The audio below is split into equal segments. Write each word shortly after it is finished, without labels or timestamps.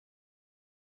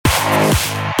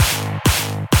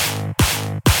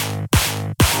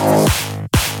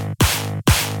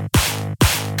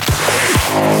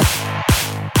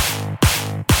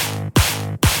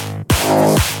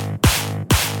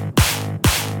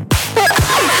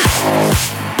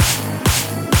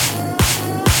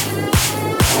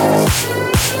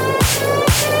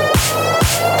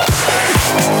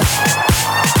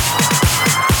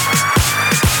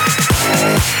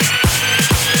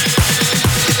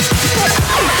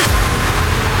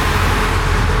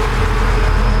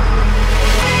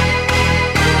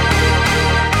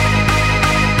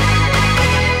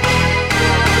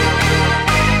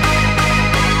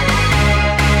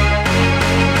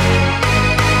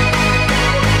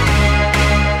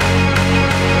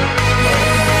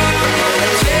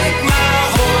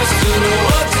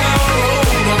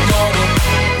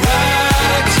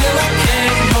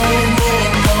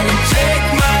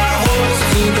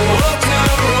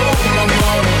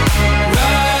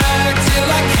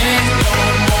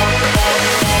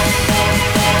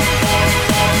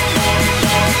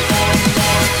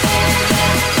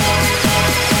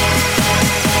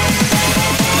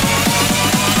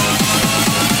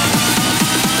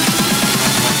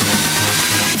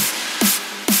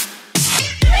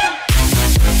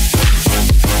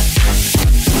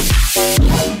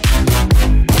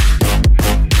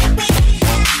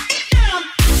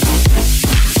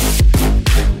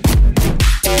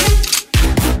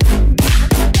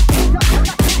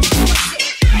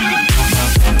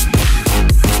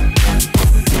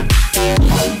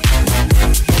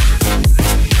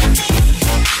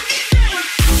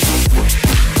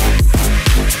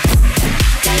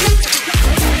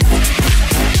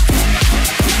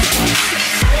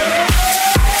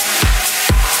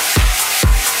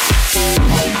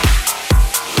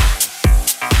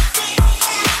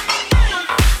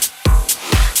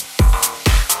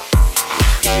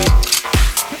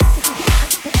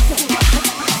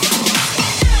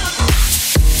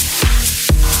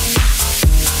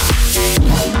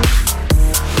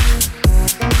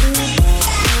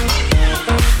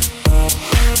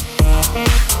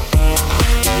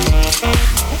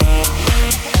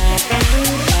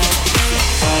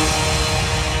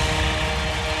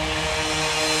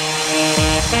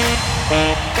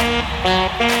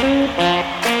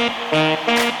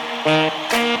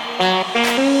My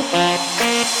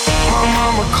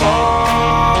mama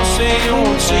calls, see you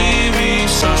on TV.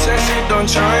 Success, it done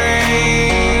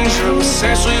changed. Ever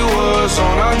since we was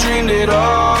on, I dreamed it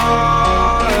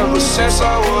all. Ever since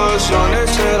I was young, they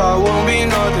said I won't be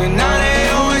nothing. Now they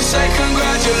always say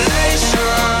congratulations.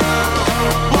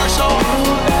 Work so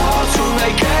hard to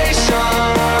vacation.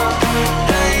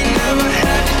 They ain't never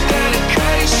had the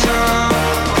dedication.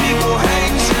 People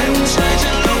hate, say we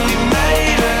changing, look, we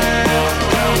made it.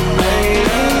 Yeah, we made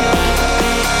it.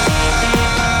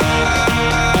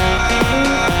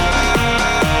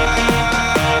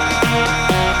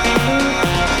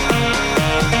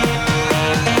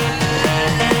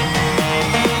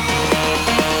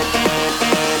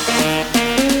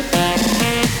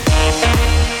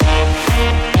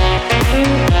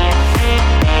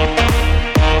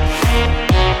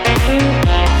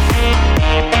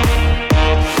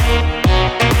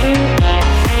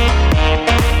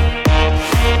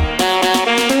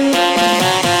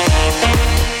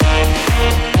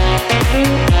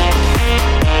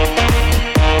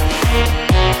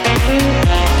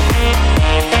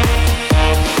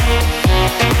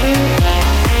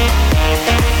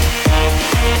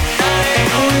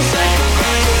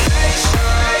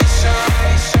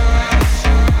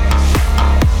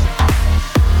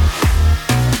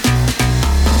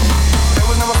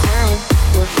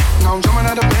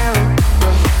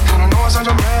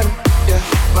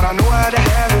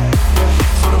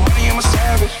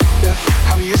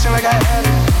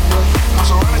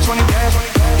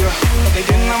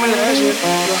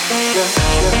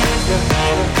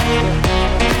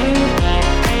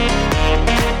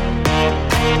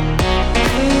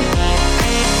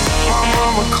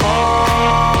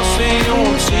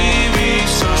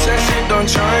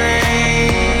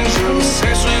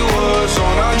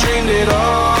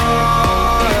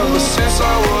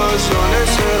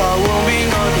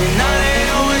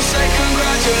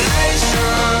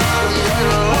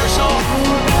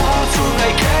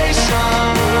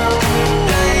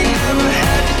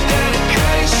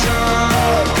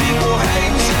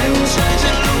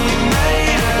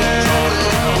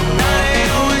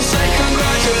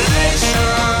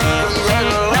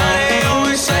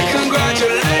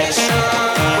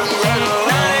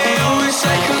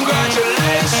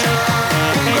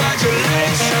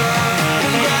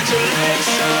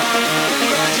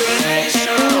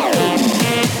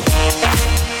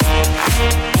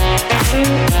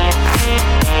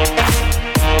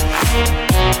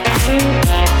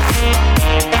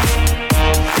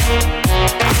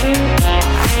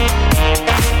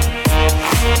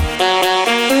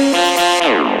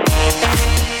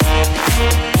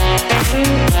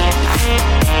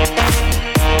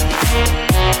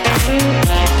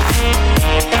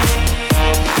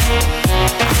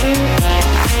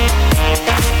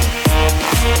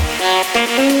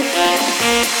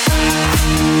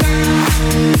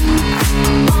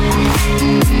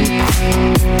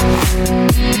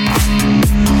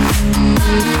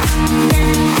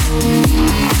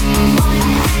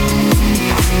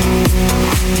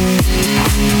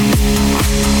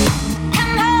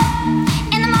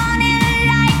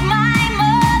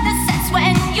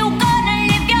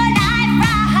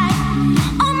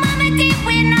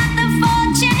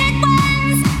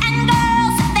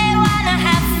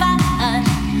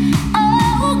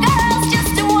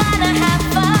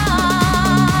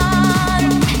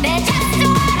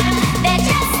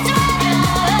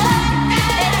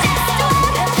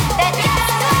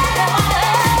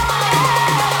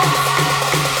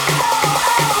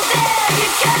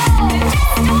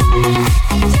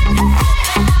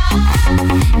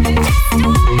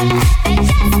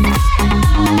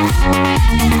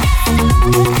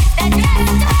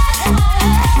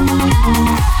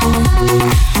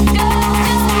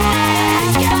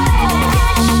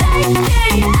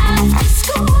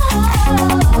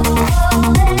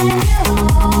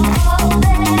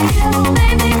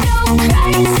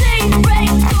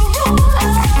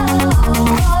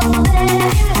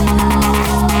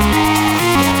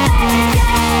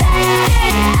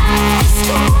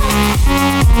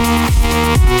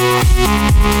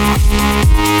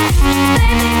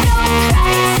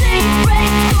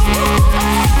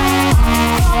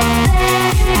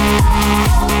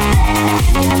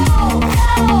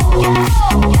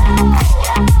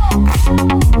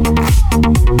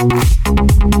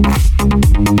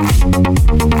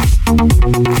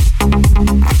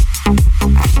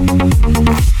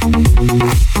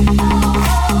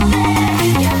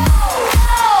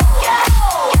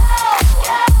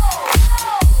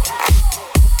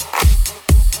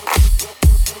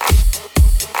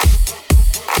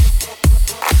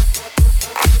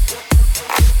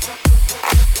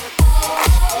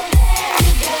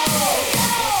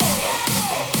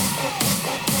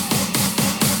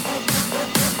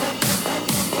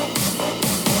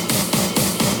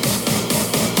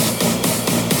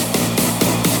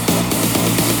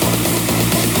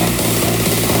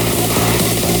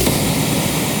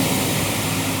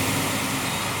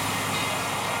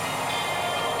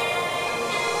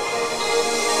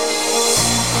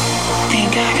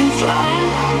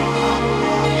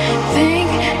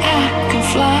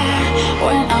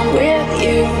 with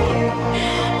you.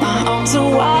 My arms are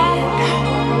wide,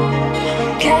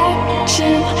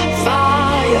 catching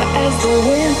fire as the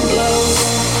wind blows.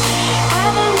 I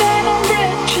know that I'm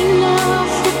rich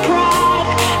enough for pride.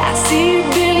 I see $1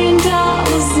 billion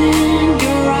in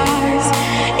your eyes.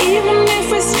 Even if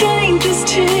we're strangers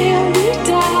till we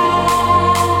die.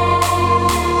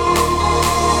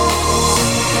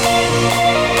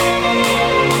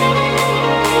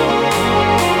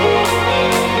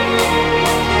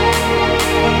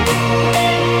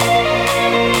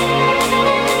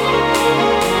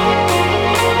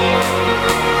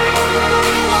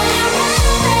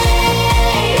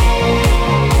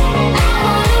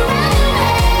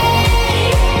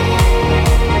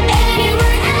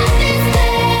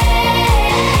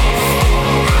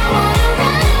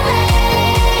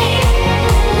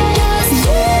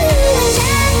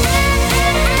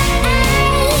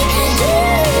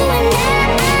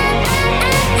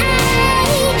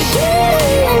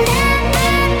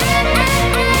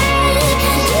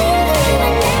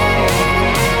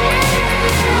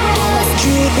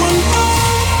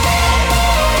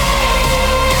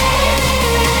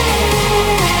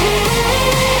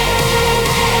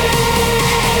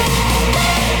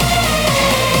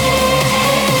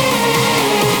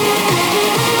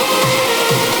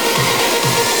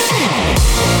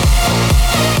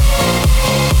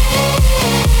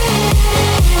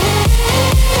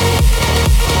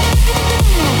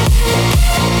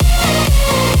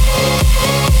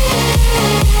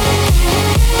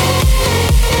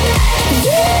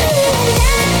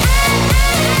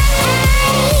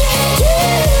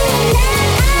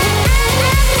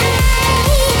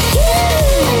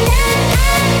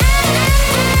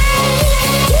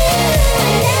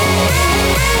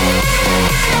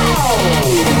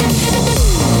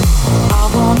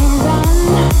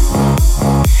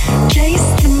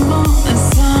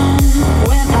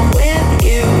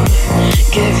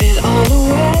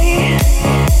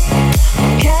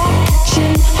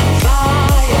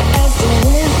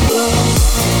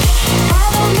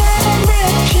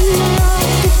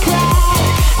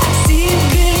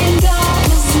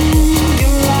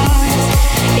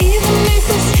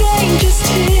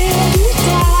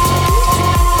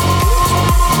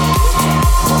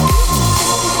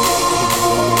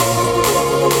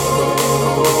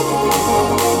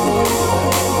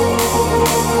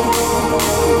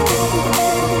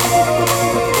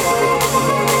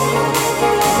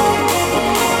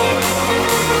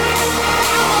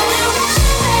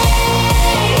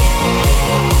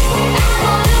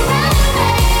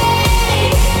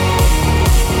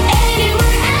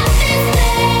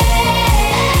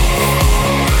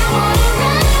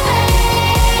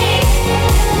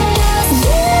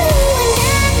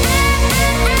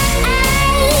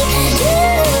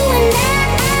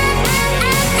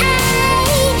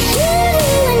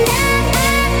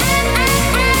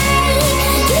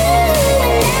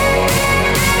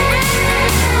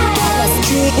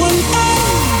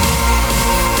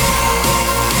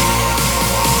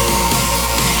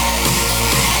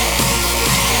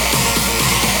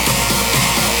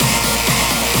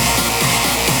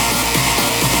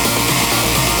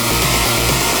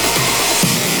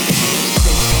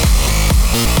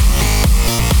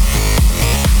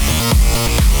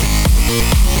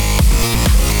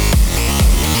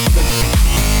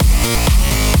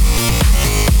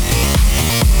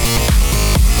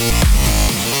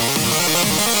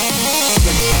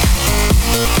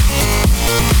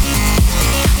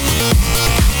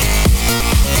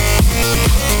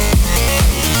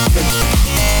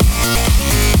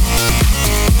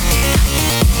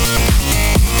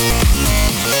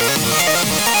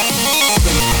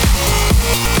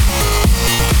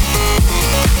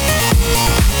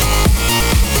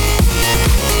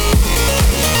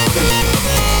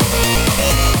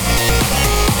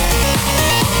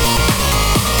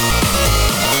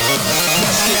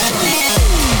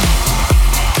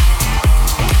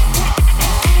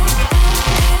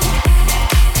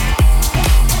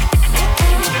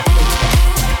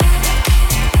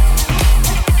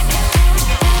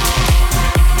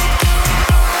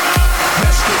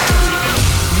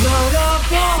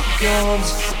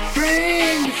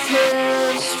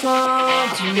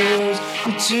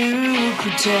 To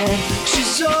pretend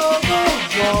she's all the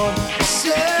one,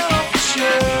 self-assured.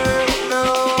 No,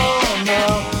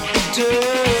 the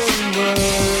dirty word.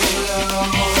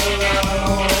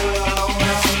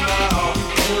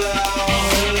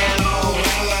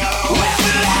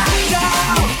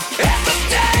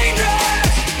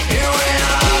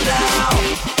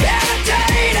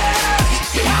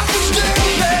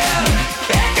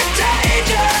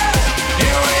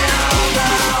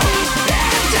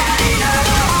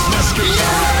 Let's get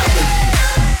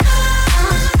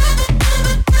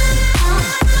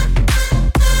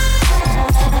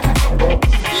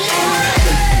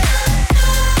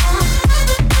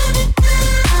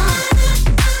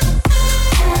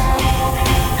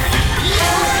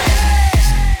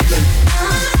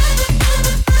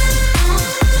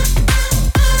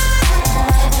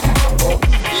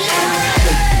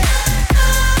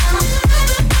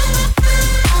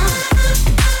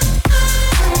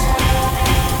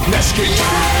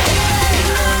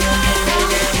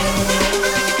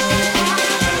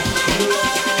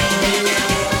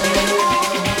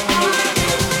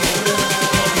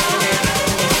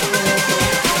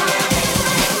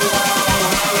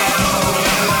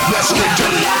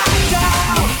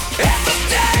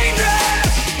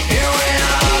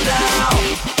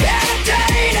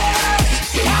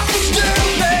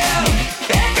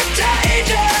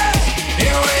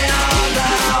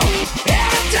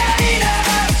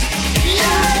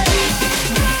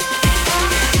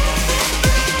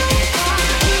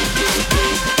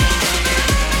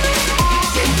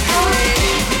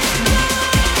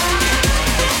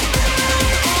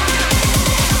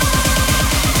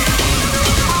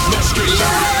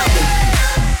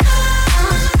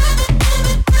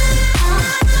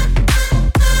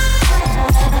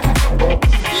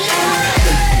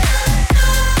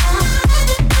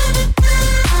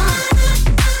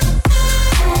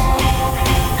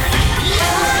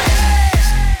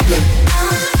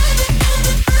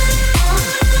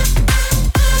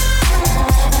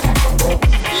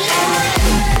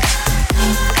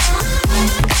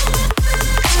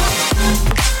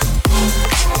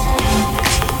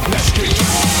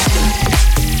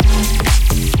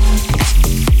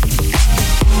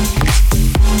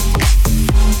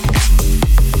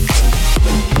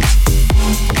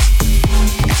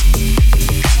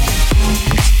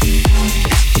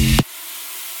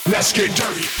Let's get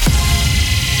dirty.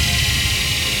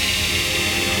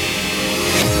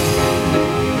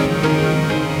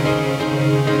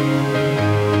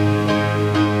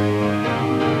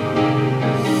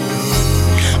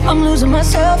 I'm losing my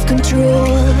self-control.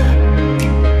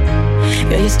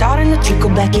 Yeah, you're starting to trickle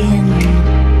back in,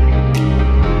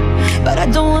 but I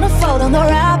don't wanna fall down the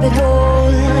rabbit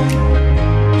hole.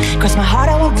 Cross my heart,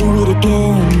 I won't do it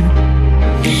again.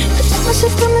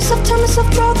 Tell myself,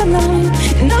 draw the line.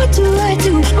 And I do,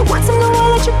 but once in a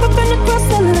while I trip up and across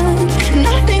the line. And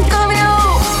I think of you.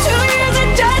 2 years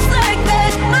are just like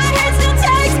that. My head still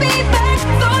takes me back.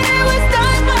 Thought it was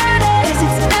done, but I guess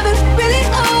it's never really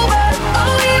over.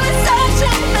 Oh, we were such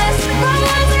a mess. Why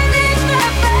wasn't it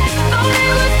perfect? Thought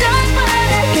it was done, but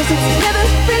I guess it's never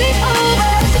really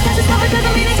over. Because it's over,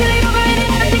 doesn't mean it's really over. And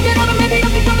if I think it over, maybe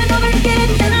I'll be coming over again.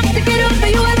 And I'll pick it up for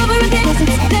you all over again. Cause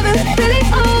it's never really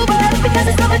over. Because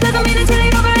it's over, doesn't mean it's really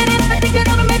over. And if I think it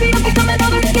over, maybe I'll be coming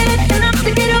over again. And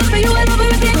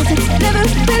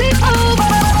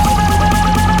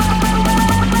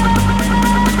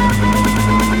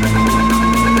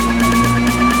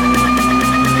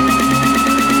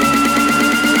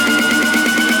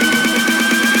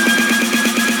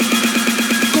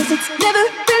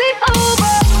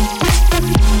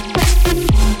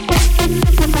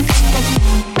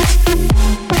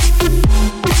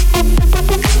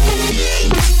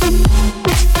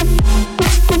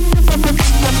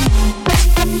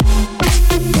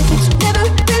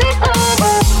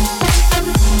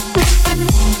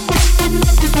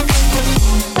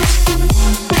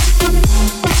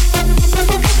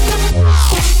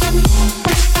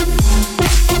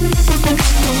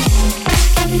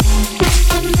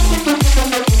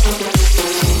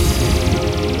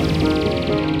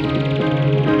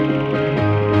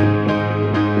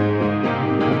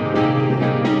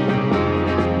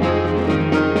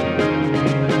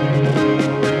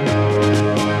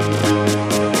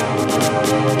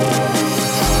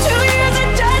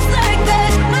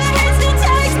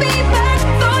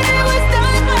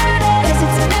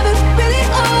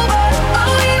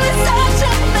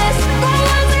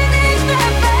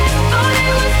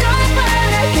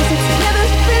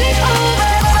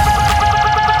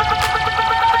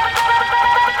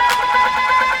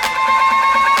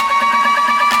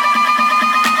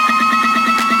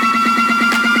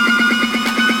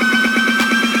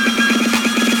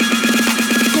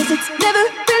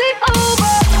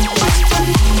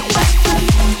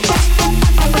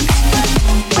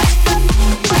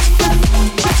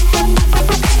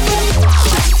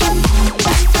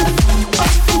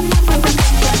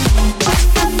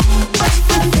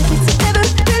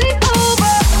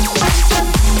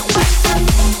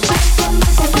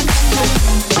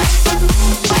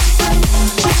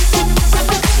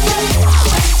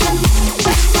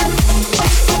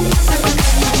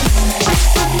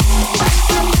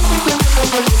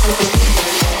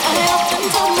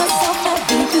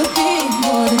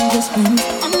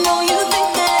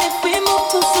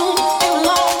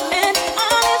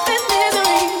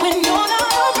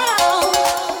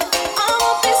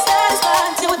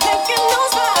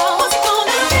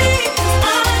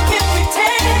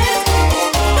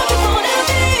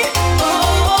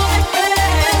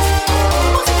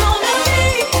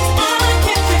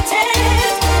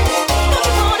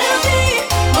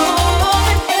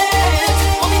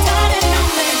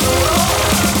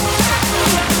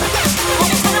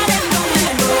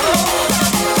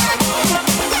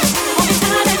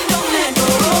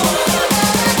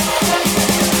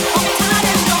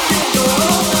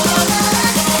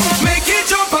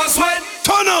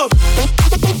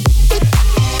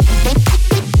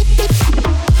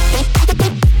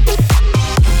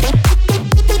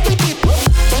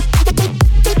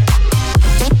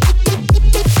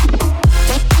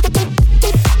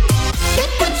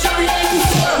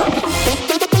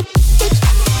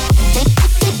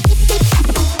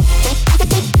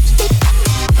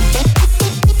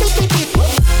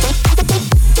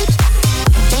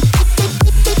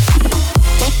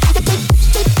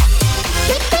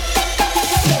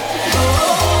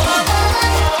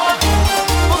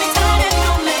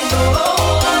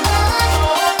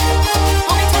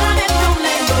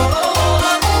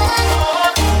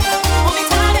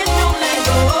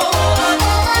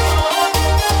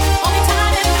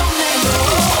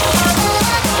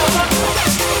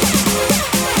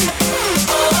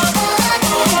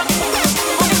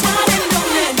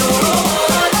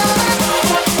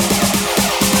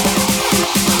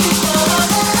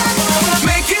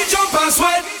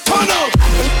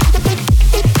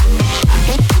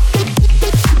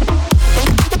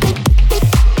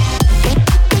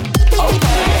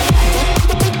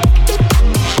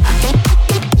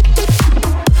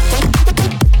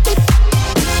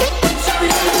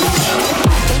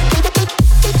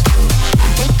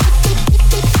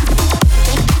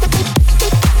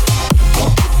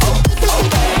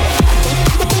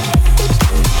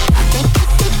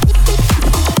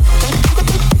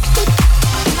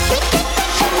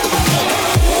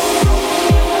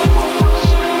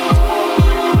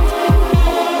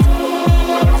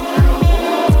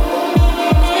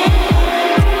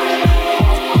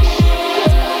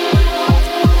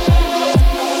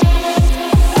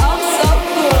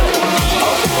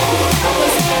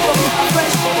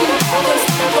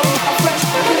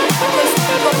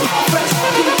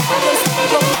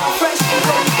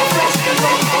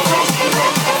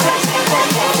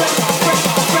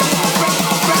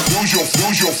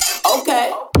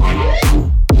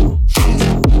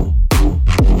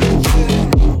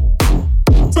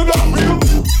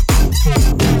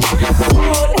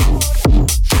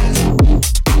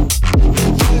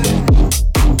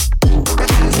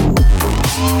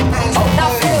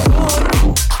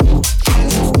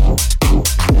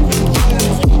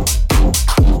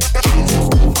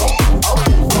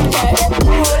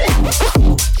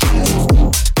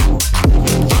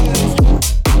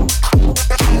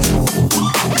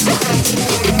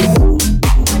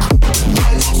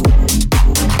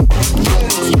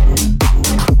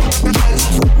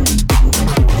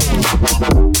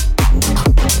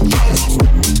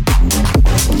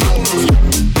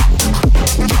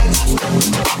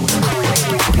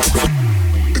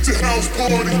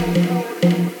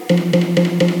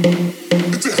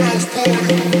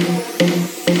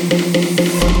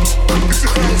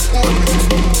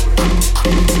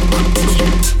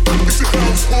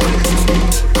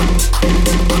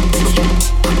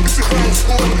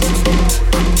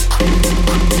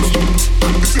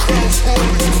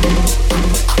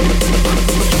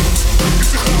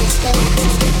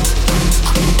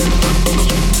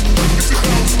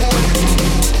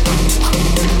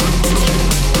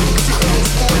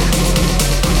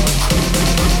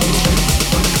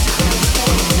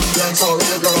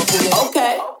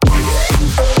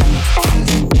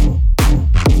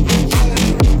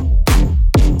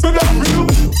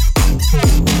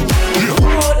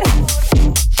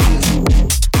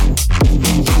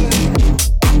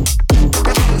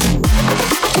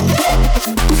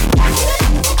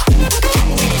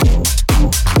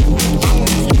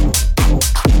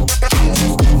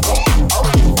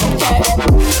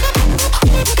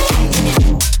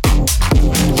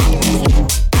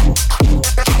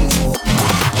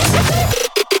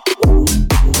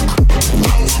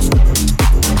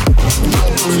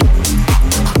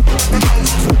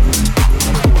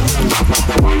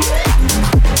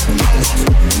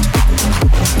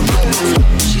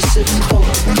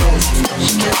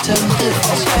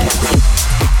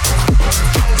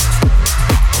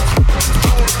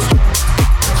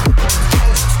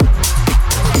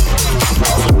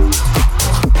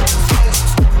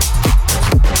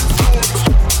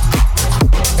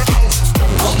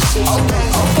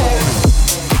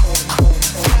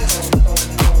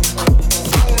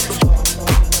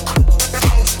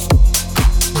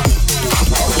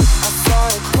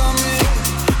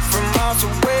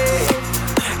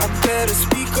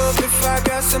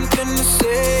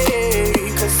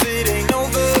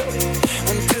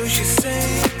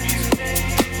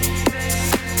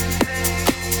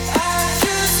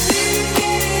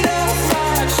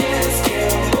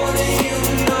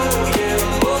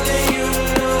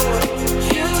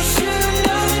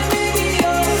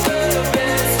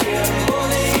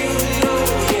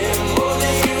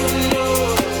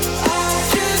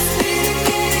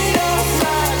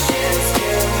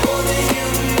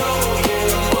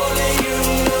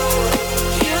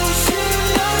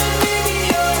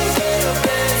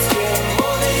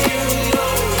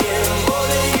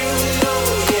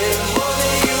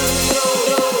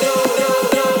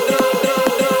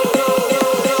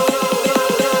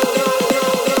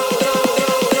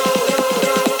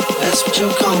That's what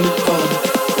you're coming for.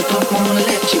 I don't wanna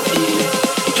let you in.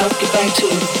 You drop your back to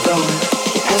the floor.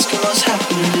 You're asking what's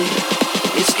happening.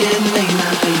 It's getting late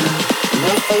now, baby.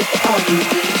 Enough of the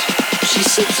arguments. She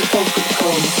sips a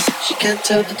Coca-Cola. She can't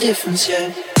tell the difference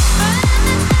yet.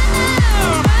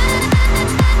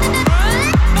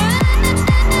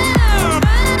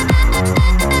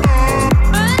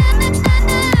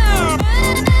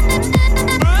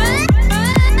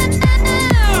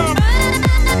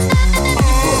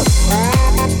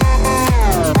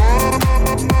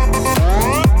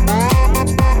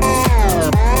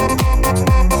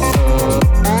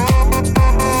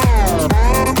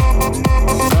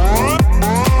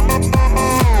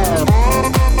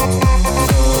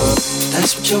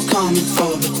 You're coming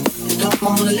for me. I don't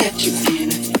wanna let you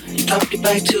in. You drop your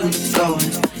back to the floor.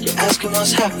 You're asking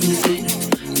what's happening.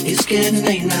 It's getting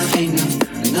late now, hey now.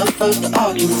 Enough of the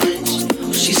arguments.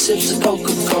 She sips a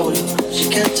Coca-Cola. She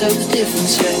can't tell the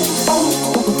difference yet.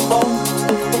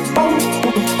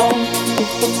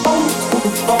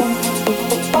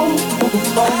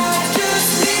 I just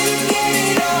need to get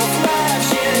it off my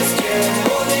chest. Yeah,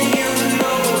 more than you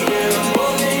know. Yeah,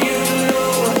 more than you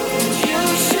know. You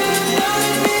should know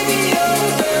that maybe you're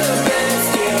the best.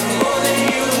 Yeah, more than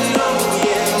you know.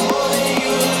 Yeah, more than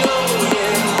you know.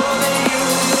 Yeah, more than you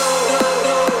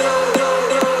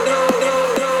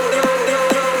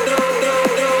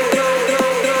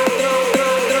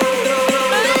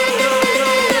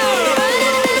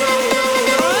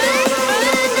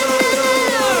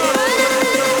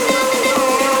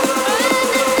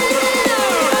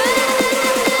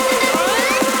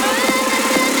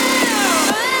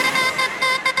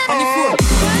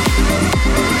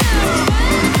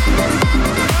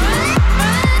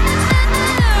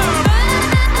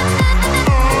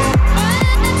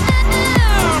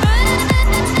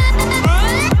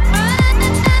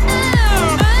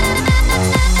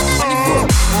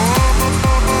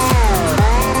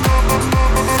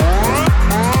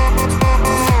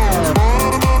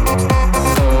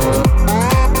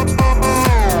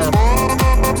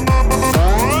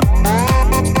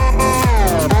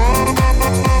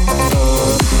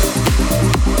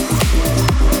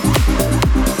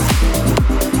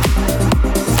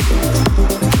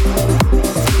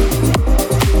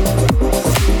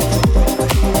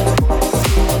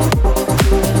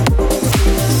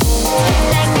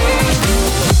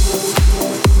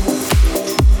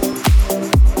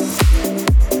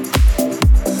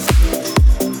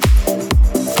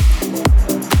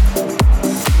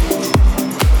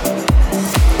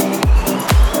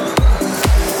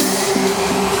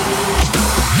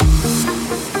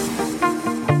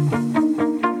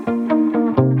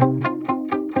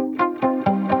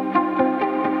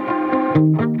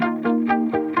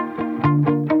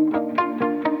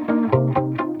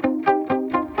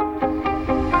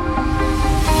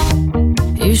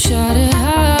You shout it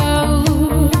out,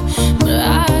 but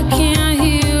I can't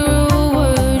hear a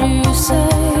word you say.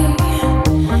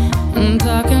 I'm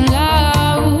talking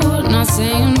loud, not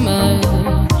saying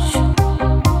much.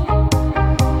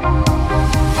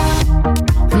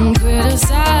 I'm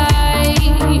criticized,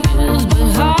 but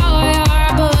how your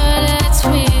bullets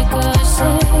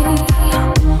ricochet.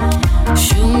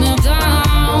 Shoot me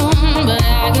down, but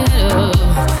I get up.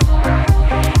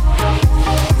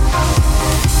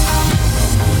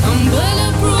 I'm willing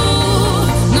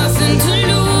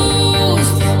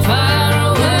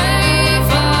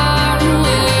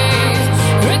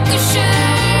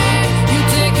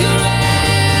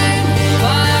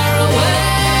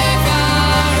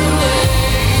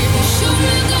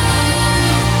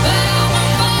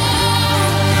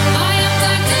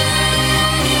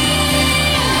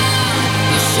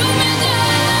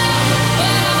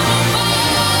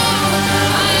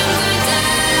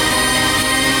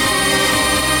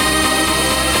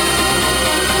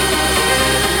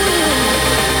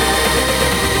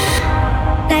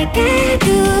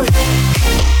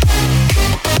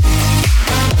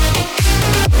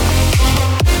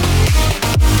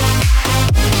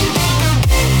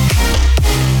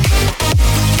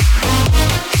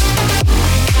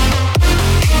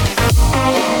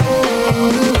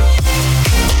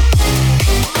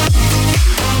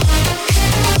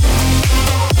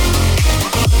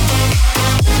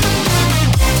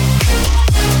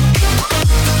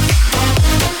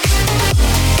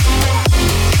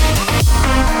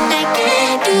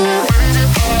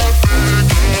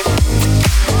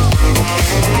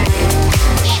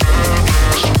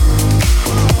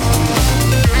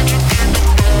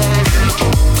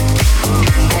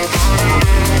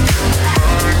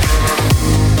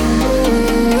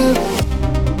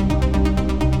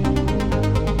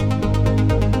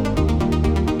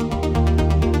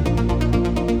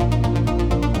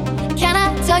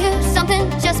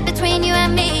something just between you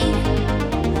and me.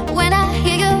 When I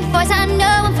hear your voice, I know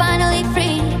I'm finally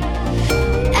free.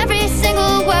 Every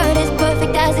single word is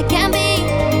perfect as it can be,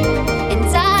 and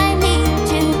I need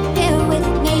you here with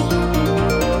me.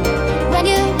 When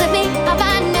you lift me up,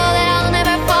 I know that I'll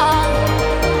never fall.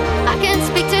 I can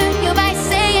speak to you by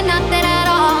saying nothing at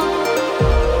all.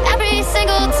 Every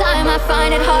single time I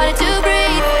find it harder to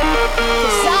breathe,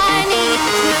 'cause I need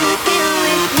you here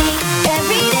with me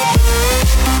every day.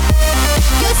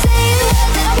 You're saying the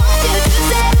words that I want you to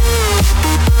say.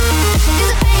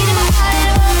 There's a pain in my heart and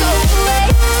it won't go away.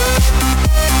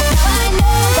 Now I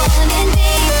know I'm falling in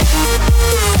deep,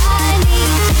 'cause I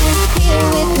need you here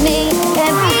with me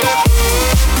every day.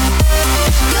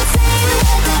 You're saying the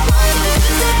words that I want you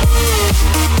to say.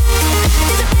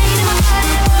 There's a pain in my heart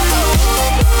and it won't go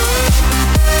away.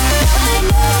 Now I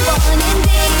know I'm falling in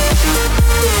deep,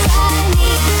 'cause I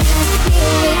need you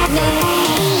here with me.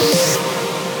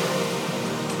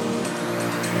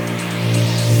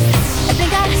 I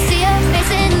think I see your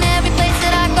face in every place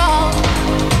that I go.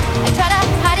 I try to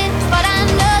hide it, but I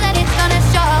know that it's gonna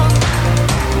show.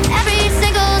 Every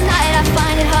single night I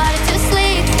find it harder to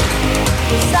sleep,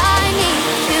 'cause I need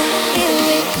you here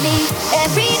with me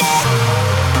every day.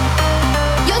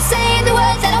 You're saying the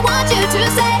words that I want you to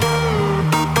say.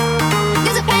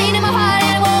 There's a pain in my heart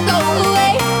and it won't go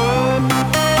away.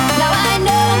 Now I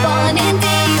know I'm falling in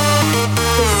deep,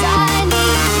 'cause I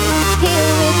need you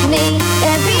here with me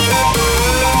every day.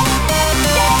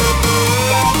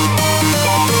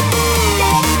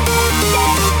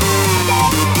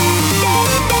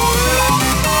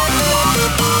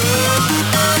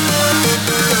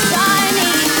 I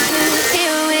need you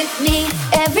here with me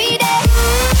every day.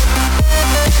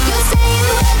 You're saying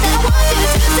the words that I want you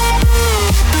to say.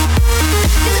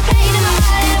 There's a pain in my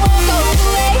heart and it won't go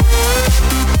away.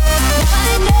 Now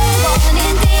I know I'm falling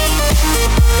in deep,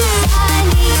 'cause I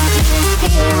need you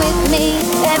here with me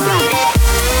every day.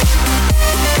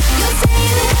 You're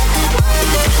saying the words that I want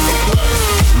you to say.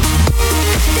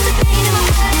 There's a pain in my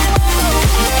heart and it won't go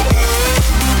away.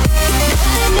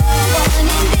 Now I know I'm falling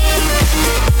in deep,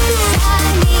 'cause I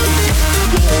need you here with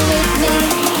me.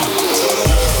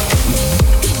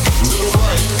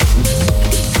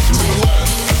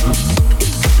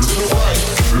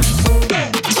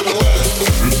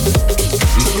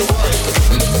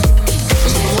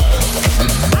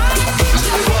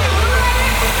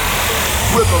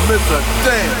 Rhythm is a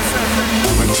dance.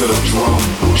 Moving to the drum,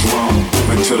 drum,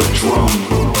 moving to the drum,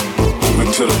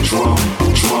 moving to the drum,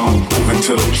 drum, moving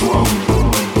to the drum,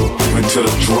 moving to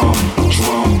the drum,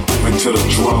 drum, moving to the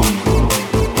drum,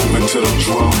 moving to the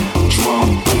drum, drum,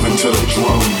 moving to the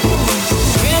drum.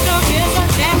 Rhythm is a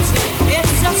dancing,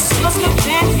 it's a source of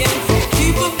dancing.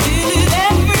 People feel it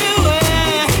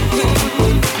everywhere.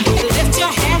 Lift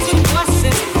your hands and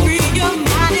voices, free your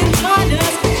mind and join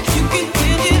us. You can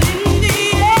feel it in the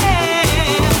air.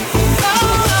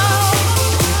 Oh,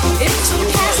 it's a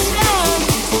passion.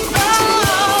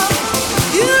 Oh,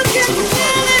 you can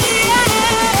feel it, yeah.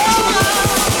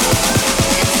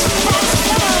 It's a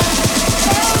passion.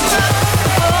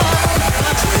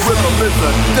 Rhythm is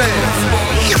a dance.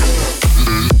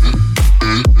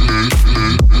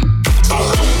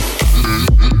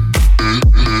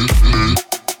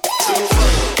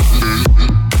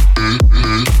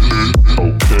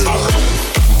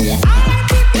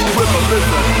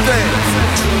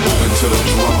 Moving to the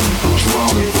drum,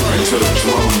 drum, moving to the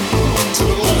drum,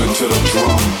 moving to the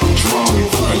drum, drum,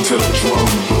 moving to the drum,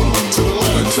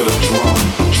 moving to the drum,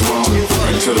 drum,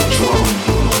 moving to the drum,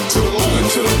 moving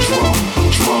to the drum,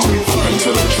 drum, moving to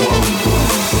the drum.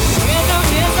 Rhythm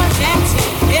is a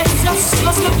dancing, it's a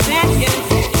source of dancing.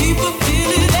 People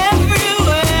feel it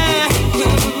everywhere.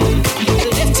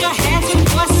 Lift your hands and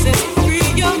voices, free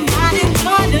your mind and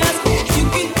join us. You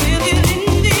can feel it in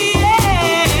the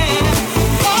air.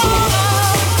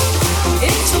 Oh,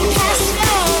 it's a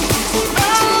passion.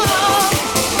 Oh,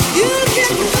 you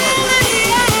can feel it,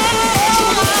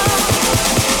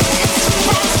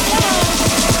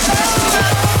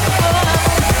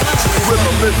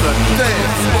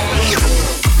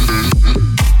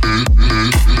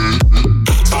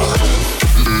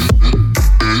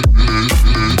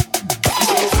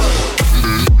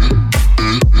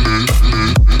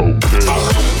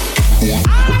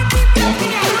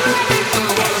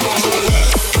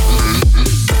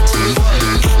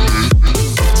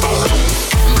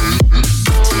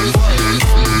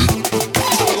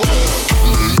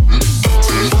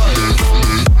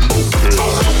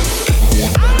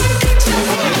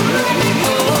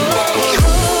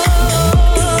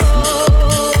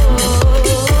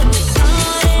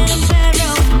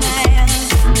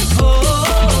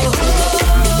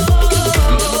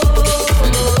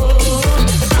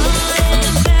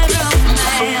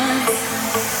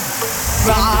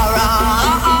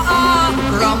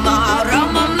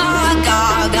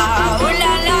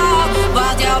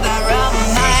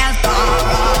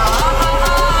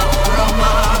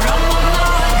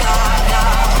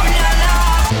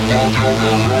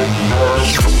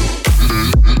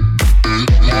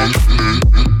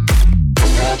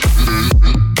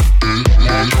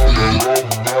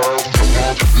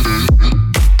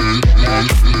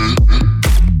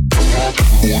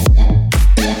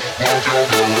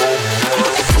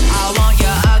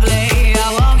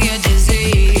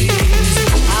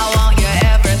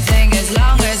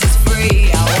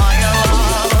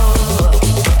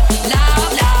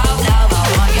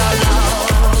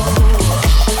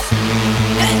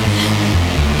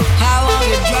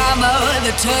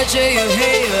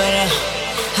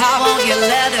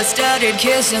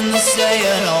 Kissing the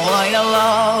sand, I want your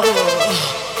love.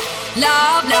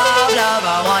 Love, love, love,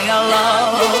 I want your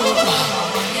love.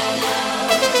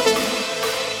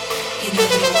 You know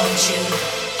that I want you,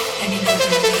 and you know that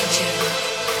I need you.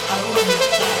 I want the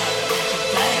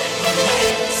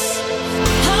plans.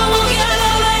 I want your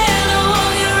love and I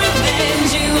want your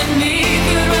revenge. You and me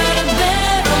could write a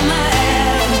bad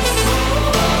romance.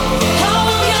 I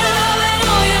want your love and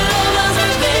all your love's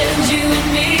revenge. You and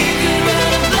me could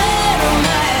write a bad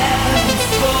romance.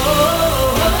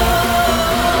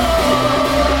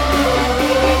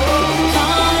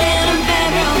 Caught in a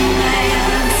bad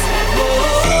romance.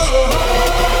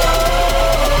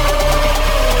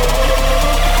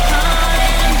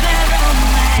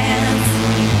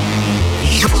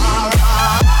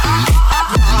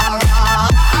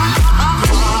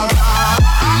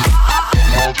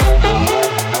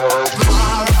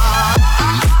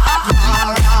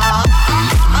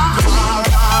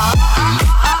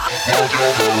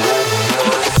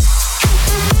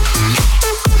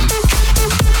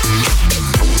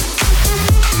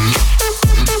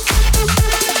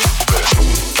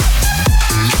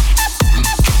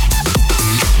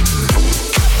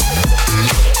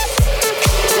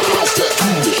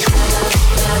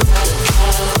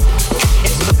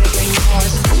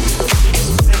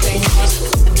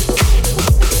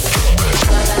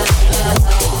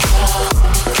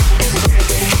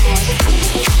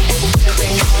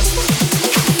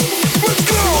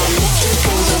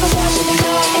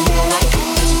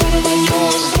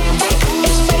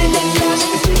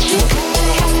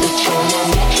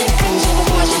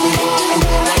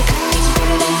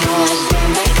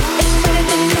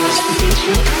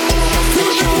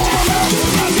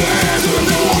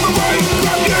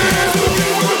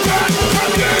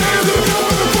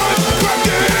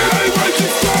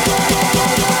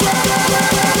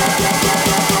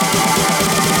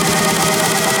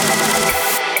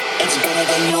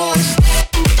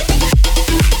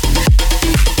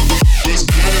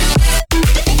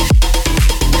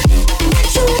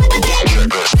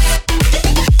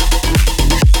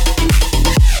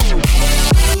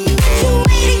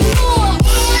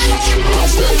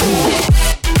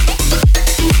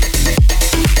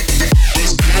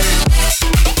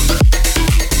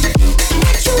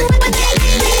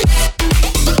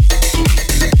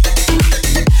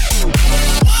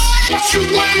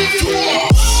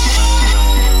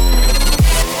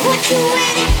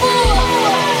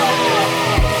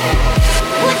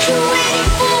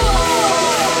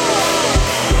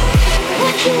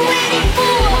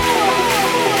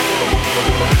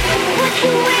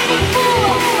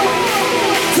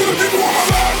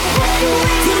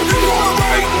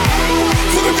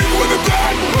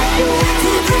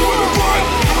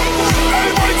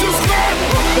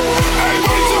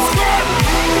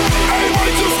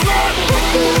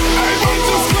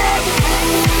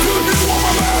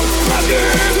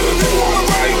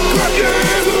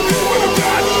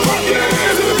 Yeah.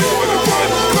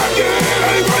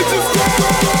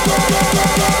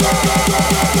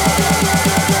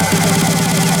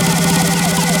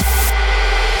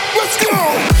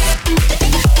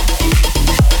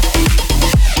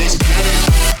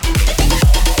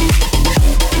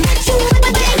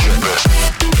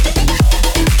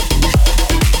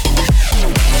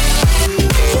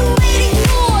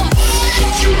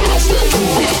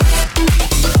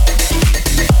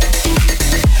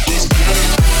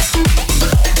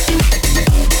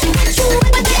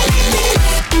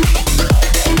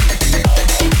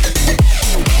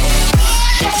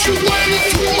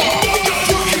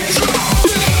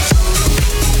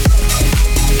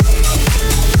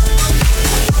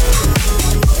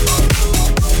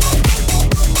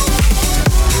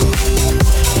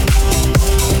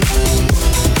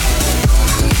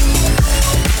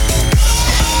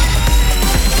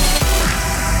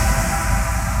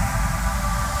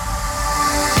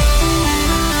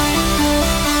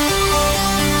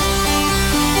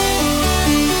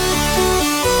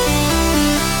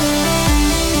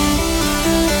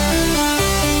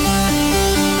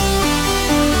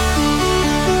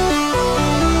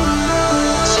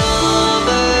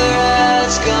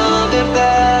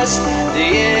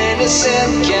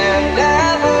 innocent can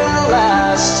never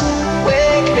last.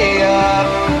 Wake me up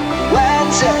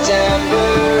when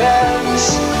September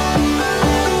ends.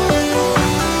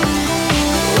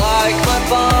 Like my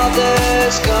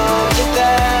father's come to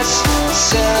pass,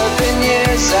 7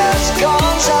 years has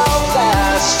gone so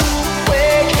fast.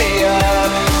 Wake me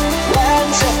up when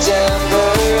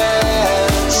September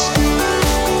ends.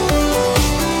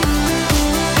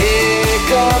 Here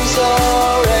comes the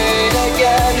rain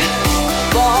again,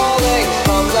 falling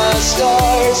from the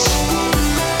stars,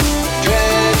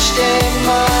 drenched in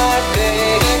my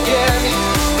pain again,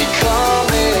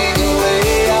 becoming who we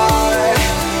are.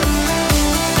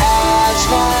 As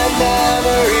my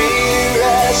memory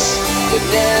rests, it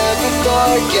never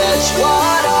forgets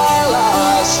what I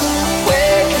lost.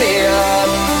 Wake me up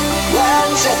when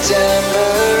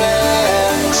September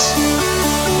ends.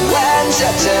 When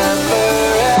September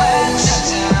ends.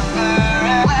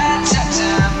 When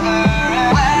September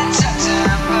ends. When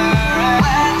September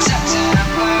ends.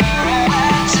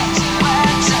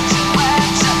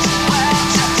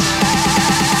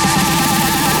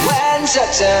 When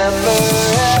September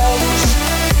ends.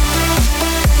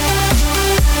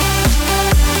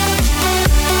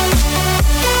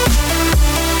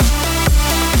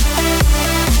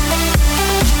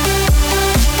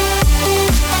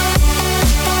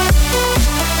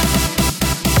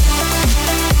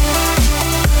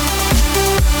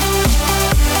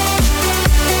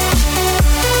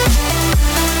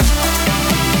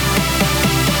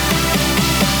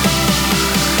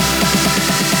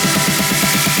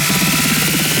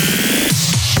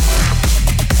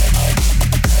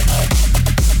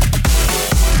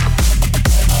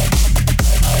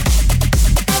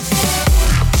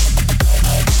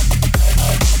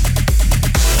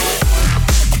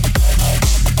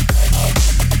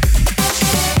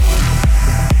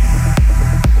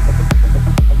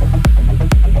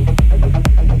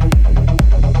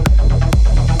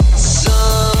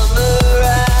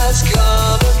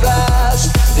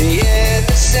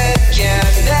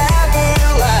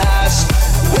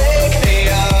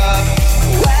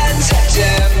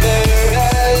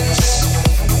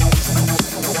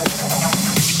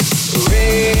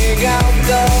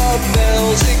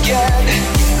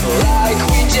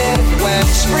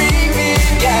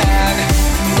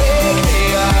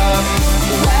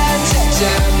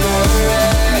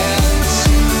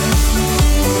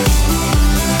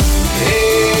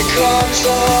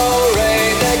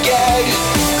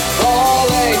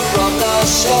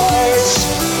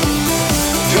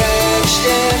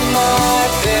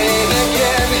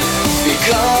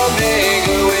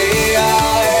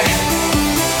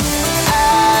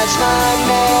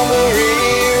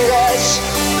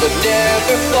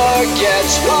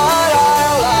 Forgets what I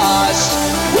lost.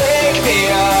 Wake me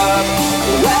up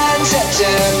when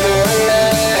September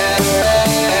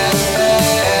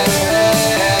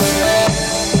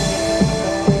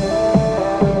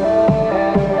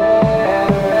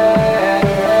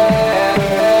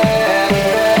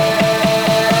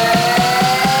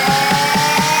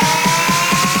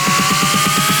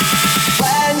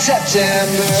When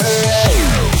September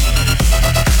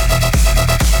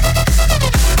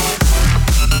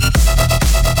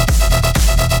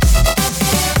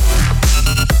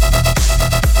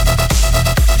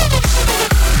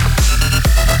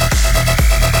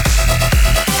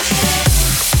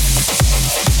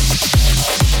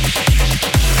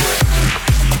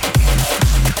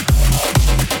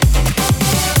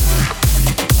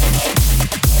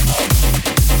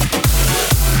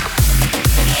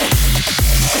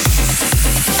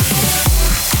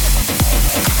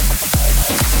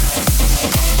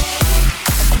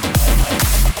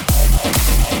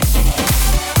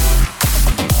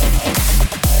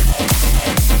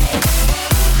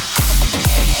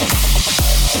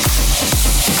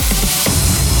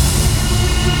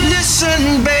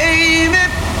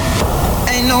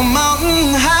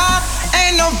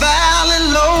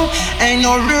ain't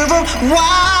no river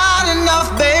wide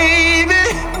enough, baby.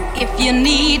 If you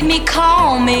need me,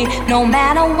 call me. No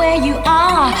matter where you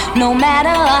are, no matter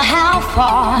how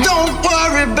far. Don't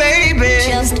worry, baby.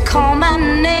 Just call my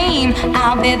name.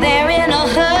 I'll be there in a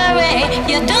hurry.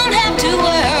 You don't have to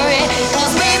worry.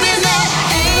 'Cause baby, there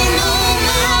ain't no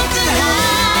mountain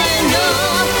high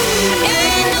enough.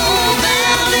 Ain't no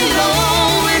valley low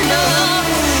enough.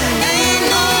 Ain't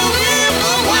no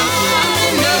river wide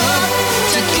enough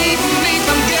to keep me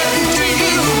from getting to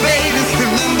you, baby.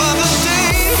 Remember the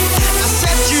day I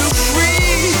set you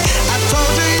free. I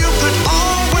told you you could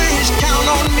always count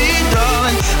on me,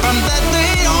 darling. From that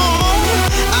day on,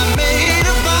 I made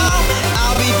a vow.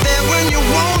 I'll be there when you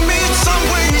want me, some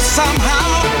way,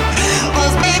 somehow.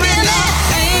 'Cause baby,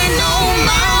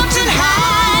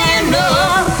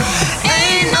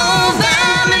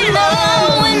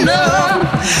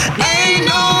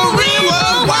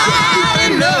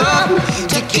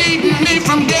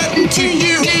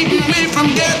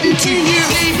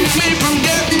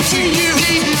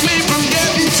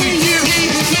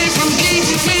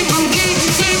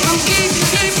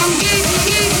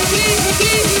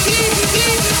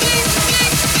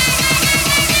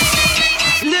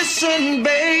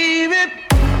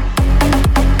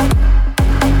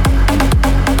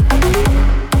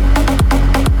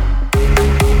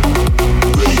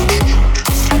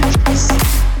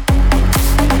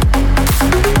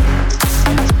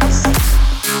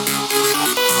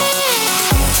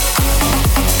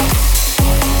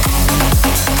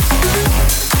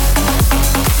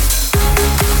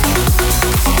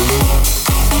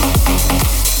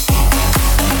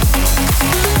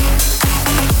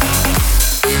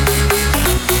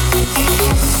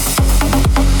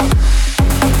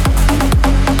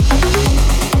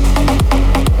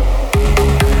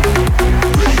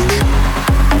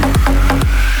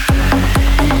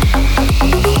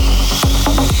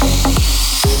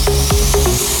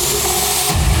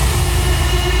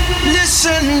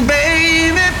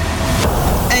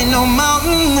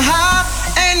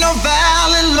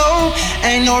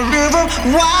 ain't no river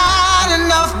wide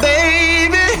enough,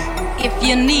 baby. If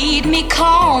you need me,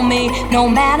 call me. No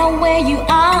matter where you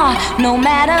are, no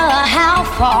matter how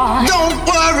far. Don't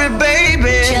worry,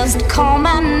 baby. Just call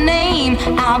my name.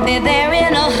 I'll be there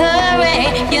in a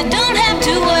hurry. You don't have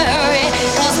to worry.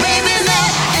 'Cause baby,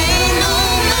 there ain't no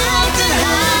mountain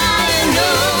high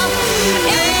enough.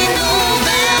 Ain't no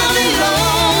valley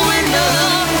low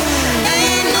enough.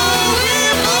 Ain't no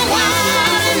river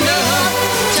wide enough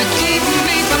to keep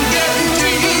me from getting to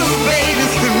you, baby.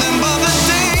 Remember the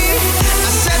day I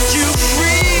set you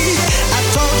free? I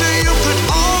told you you could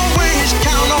always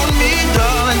count on me,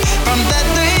 darling. From that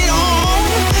day on,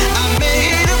 I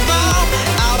made a vow.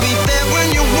 I'll be there when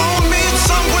you want me,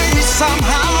 some way,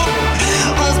 somehow.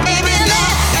 'Cause baby,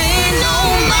 there ain't no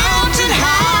mountain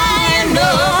high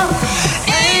enough.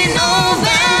 Ain't no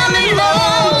valley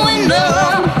low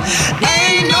enough.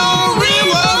 Ain't no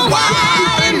river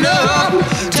wide enough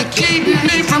to keep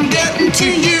me from getting to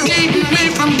you. Keep me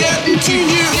from getting to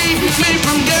you. Keep me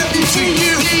from getting to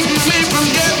you. Keep me from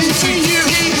getting to you.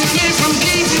 Keep me from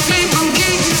keep me from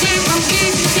keep me from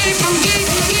keep me from keep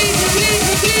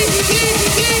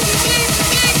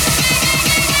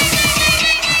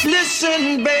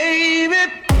Listen, baby.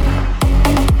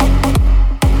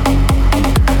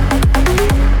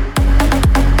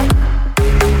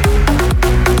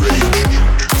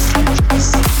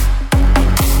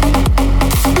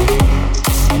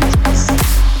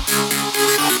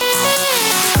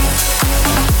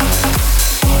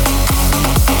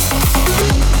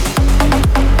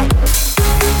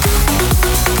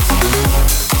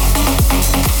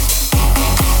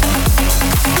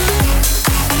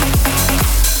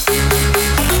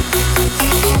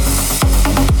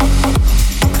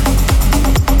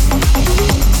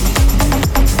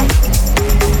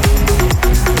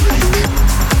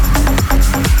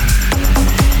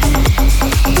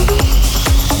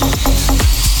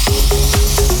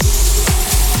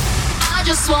 I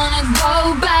just wanna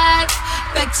go back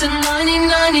to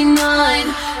 1999.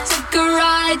 Take a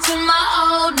ride to my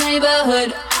old neighborhood.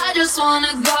 I just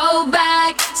wanna go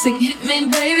back. Sing hit me,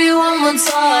 baby, one more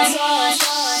time.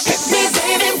 Hit me,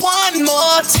 baby, one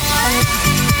more time.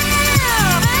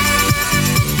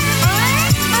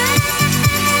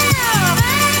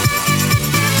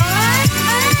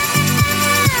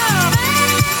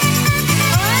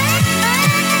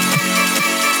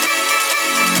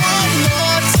 One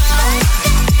more time.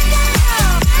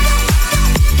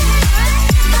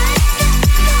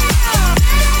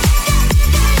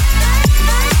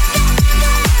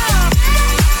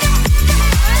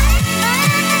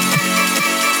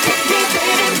 Hit me,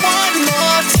 baby, one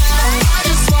more time. I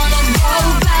just wanna go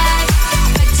back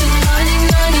to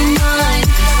 1999.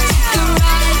 Take a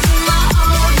ride to my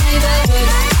old neighborhood.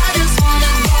 I just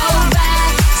wanna go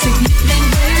back. Sing hit me,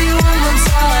 baby, one more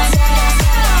time.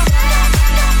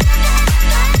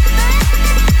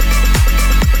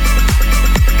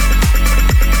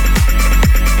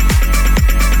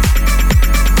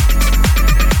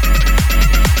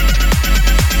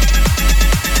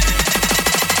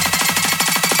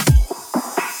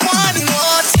 One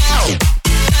more time.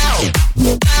 Ow,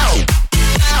 ow,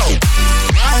 ow, ow.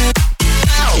 Ow,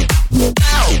 ow,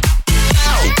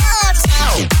 ow, ow.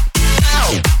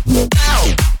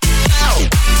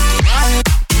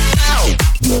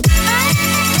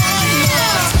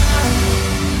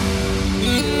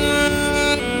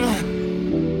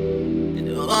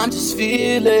 I'm just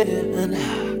feeling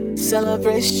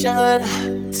celebration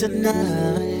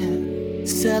tonight.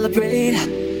 Celebrate.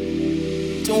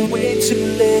 Don't wait too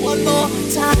late. One more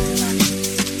time.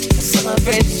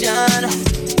 Celebration.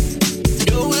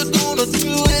 Know we're gonna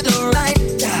do it right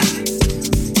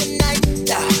tonight.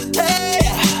 Hey,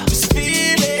 this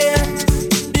feeling.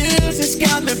 Music's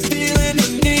got me feeling the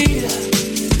need.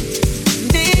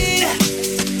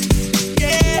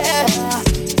 Yeah.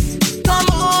 Come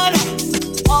on.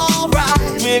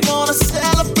 Alright, we're gonna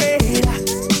celebrate.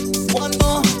 One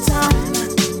more time.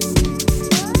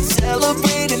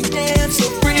 Celebrate and dance so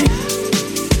free.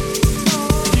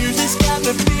 Music's got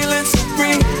me feeling so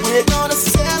free. We're gonna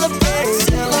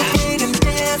celebrate and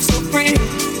dance so free.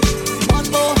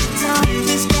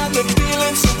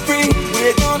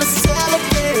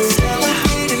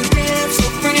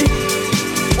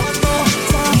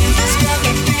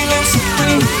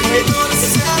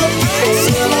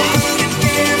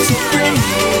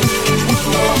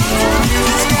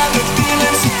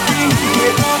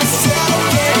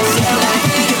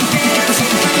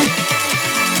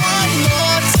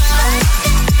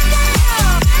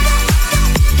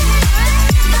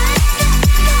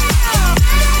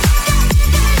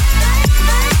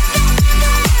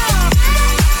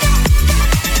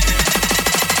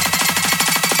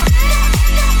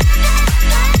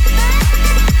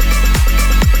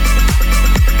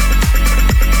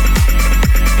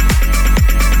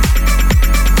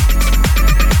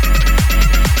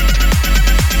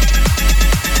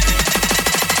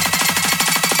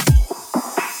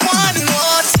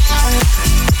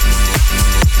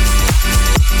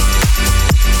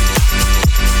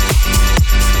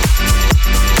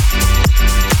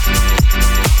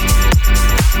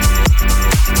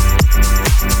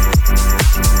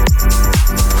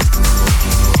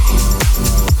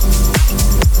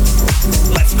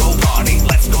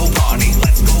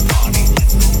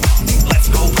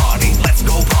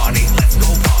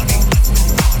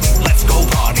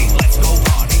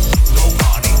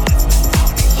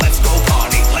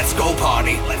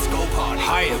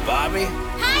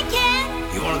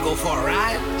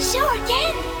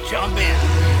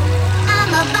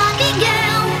 I'm a Barbie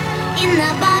girl in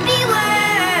the Barbie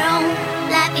world.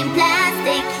 Life in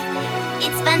plastic,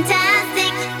 it's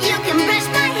fantastic. You can brush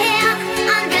my hair,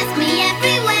 undress me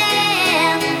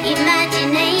everywhere.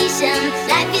 Imagination,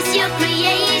 life is your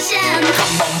creation.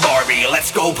 Come on, Barbie,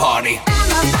 let's go party.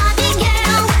 I'm a Barbie